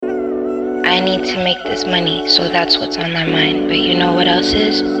I need to make this money, so that's what's on my mind. But you know what else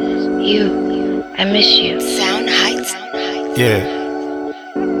is? You. I miss you. Sound Heights. Yeah.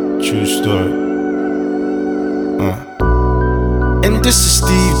 True story. And this is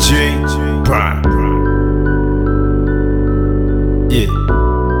Steve J. Brian. Yeah.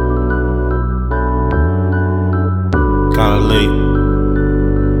 Kinda late.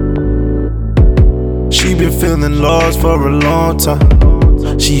 She been feeling lost for a long time.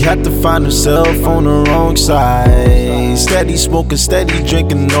 She had to find herself on the wrong side. Steady smoking, steady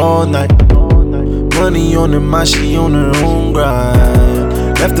drinking all night. Money on her mind, she on her own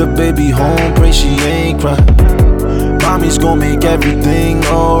grind. Left her baby home, pray she ain't crying. Mommy's gon' make everything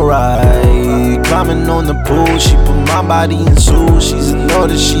alright. Climbing on the pool, she put my body in soul. She's an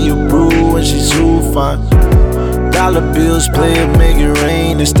artist, she a brew, and she's so fine. Dollar bills play it, make it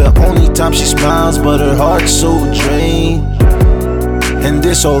rain. It's the only time she smiles, but her heart's so drained. And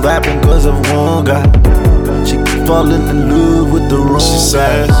this all happened cause of one guy. She keep falling in love with the wrong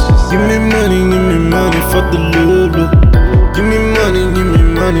guy. Give me money, fuck the love. Give me money,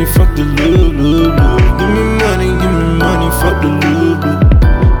 fuck the love. Give me money, fuck the love.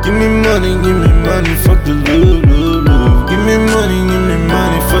 Give me money, fuck the love. Give me money, fuck the love. Give me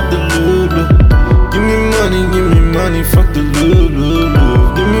money, fuck the love. Give me money, fuck the love.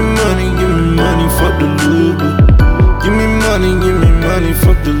 Give me money,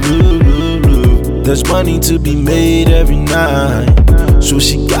 fuck the love. There's money to be made every night, so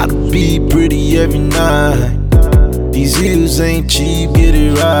she gotta be pretty every night. These heels ain't cheap, get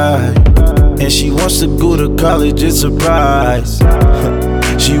it right. And she wants to go to college, it's a prize.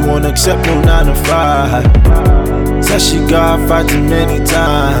 She won't accept no 9 to 5. Says she got fight too many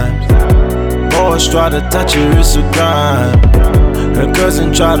times. Boys try to touch her, it's a crime. Her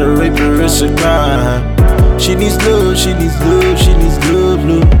cousin try to rape her, it's a crime. She needs love, she needs love, she needs love,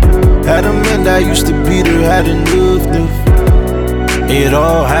 love. Had a man that used to beat her, had enough, enough. It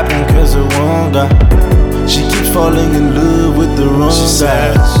all happened cause of one guy. She keeps falling in love with the wrong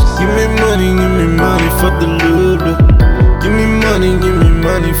guy. Give me money, fuck the love, love. Give me money,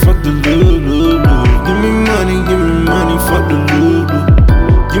 fuck the love, love. Give me money, fuck the love, love.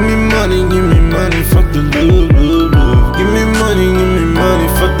 Give me money, fuck the love, love. Give me money,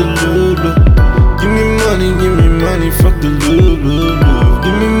 fuck the love, love. Give me money, fuck the love, love.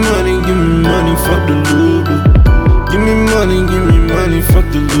 Give me money, fuck the love, love. Give me money, fuck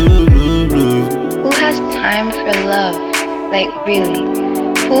the love, love. Who has time for love? Like, really?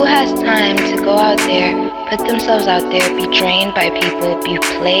 Who has time to go out there, put themselves out there, be drained by people, be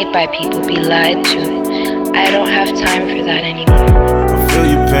played by people, be lied to? I don't have time for that anymore. I feel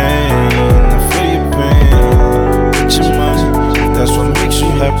your pain, I feel your pain. Get your money, if that's what makes you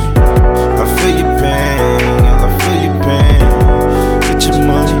happy. I feel your pain, I feel your pain. Get your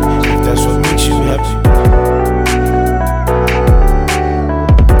money, if that's what makes you happy.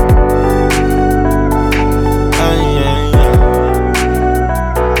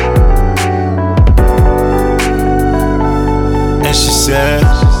 And she said,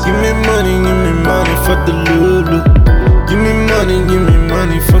 give me money, fuck the love, love. Give me money,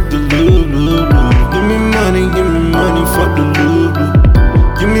 fuck the love, love, love. Give me money, fuck the love, love.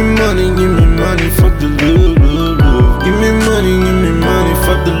 Give me money, fuck the love, love, love. Give me money,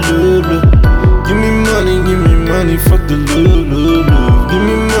 fuck the love, love. Give me money, fuck the love, love, love. Give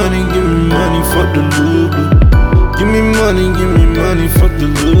me money, fuck the love, love. Give me money, fuck the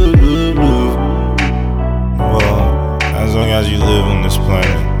love, love, love. Well, as long as you live on this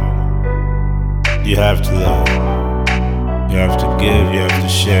planet, you have to love. You have to give, you have to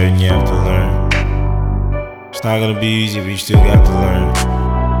share, and you have to learn. It's not gonna be easy, but you still got to learn.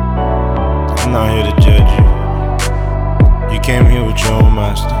 I'm not here to judge you. You came here with your own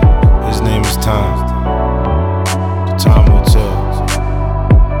master. His name is time.